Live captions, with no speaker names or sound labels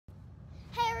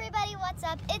what's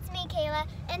up? It's me, Kayla,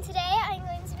 and today I'm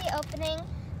going to be opening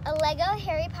a Lego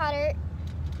Harry Potter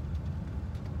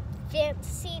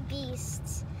Fantasy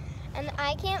Beasts. And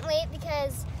I can't wait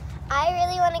because I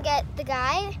really want to get the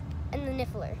guy and the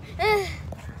Niffler.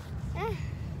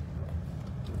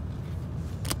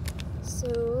 So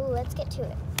let's get to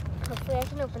it. Hopefully I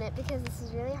can open it because this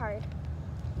is really hard.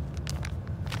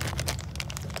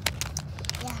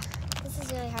 Yeah, this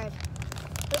is really hard.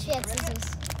 Wish we had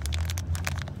scissors.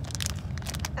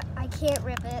 I can't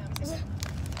rip it.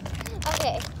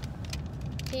 Okay,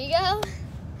 here you go.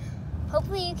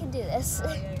 Hopefully you can do this. Oh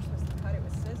yeah, you're supposed to cut it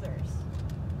with scissors.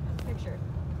 Picture.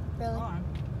 Really? Go on.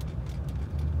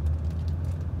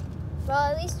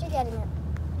 Well, at least you're getting it.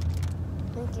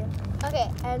 Thank you. Okay,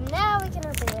 and now we can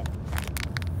open it.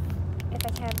 If I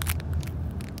can.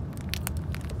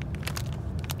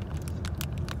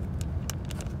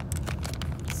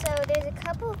 So there's a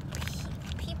couple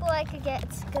people I could get.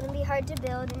 It's gonna be hard to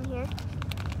build in here.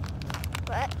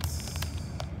 But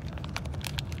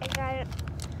I got it.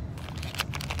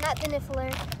 Not the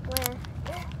Niffler. Where?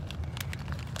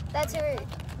 That's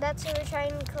who we're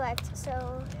trying to collect.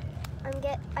 So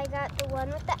I got the one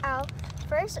with the owl.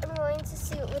 First, I'm going to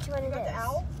see which one it is. You got the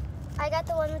owl? I got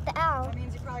the one with the owl. That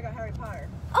means you probably got Harry Potter.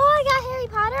 Oh, I got Harry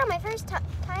Potter on my first time?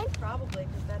 Probably,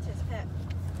 because that's his pet.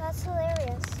 That's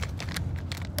hilarious.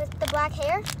 With the black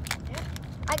hair? Yeah.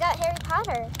 I got Harry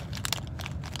Potter.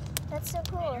 That's so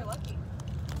cool. And you're lucky.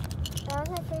 That was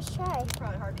my first try. It's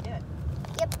probably hard to get.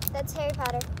 Yep, that's Harry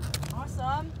Potter.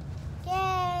 Awesome. Yay,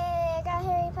 I got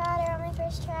Harry Potter on my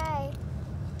first try.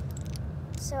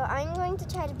 So I'm going to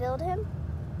try to build him.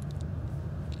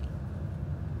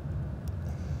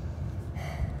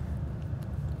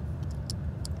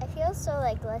 I feel so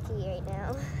lucky right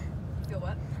now. You feel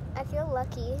what? I feel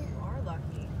lucky. You are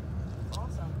lucky.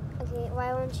 Awesome. Okay,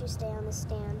 why won't you stay on the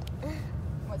stand?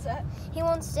 What's that? He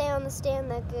won't stay on the stand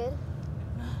that good.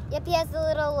 Yep, he has the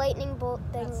little lightning bolt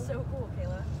thing. That's so cool,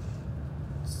 Kayla.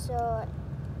 So,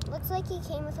 looks like he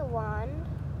came with a wand.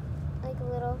 Like a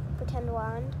little pretend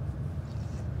wand.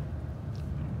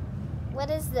 What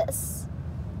is this?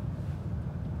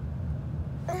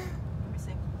 Let me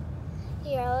see.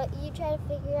 Here, I'll let you try to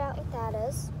figure out what that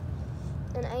is.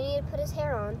 And I need to put his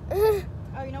hair on.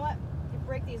 Oh, you know what? You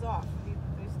break these off.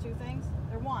 These two things,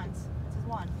 they're wands. It's his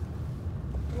wand.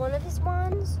 One of his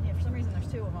wands? Yeah, for some reason there's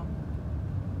two of them.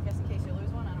 Guess in case you lose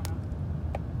one, I don't know.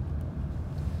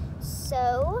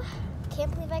 So,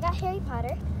 can't believe I got Harry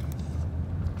Potter.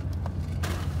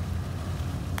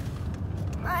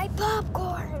 My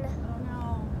popcorn! Oh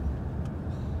no.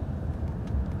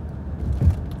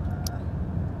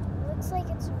 Looks like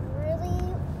it's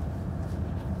really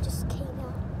just came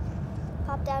out.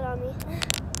 Popped out on me.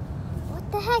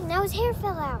 What the heck? Now his hair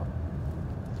fell out.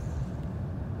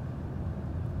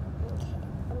 Okay,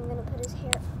 I'm gonna put his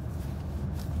hair.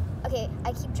 Okay,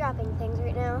 I keep dropping things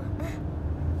right now.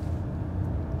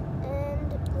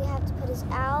 And we have to put his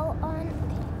owl on.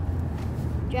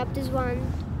 Okay. Dropped his wand.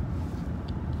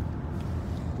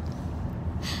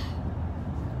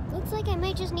 Looks like I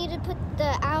might just need to put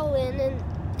the owl in, and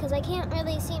because I can't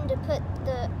really seem to put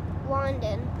the wand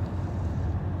in.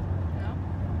 No?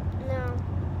 No.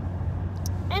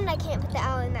 And I can't put the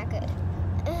owl in that good.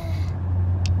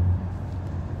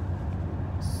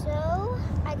 So,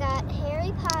 I got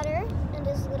Harry Potter and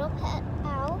his little pet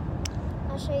owl.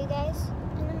 I'll show you guys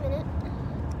in a minute.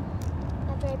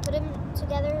 After I put him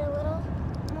together a little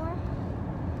more.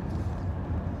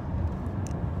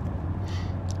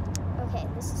 Okay,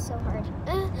 this is so hard.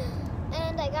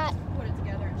 And I got Put it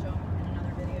together and show them in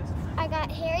another video sometime. I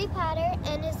got Harry Potter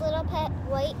and his little pet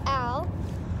white owl,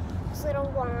 his little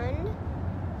wand.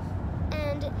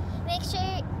 And make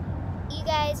sure you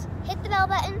guys hit the bell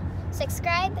button,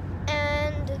 subscribe,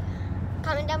 and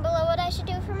comment down below what I should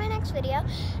do for my next video.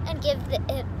 And give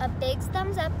it a big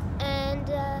thumbs up. And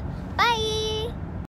bye!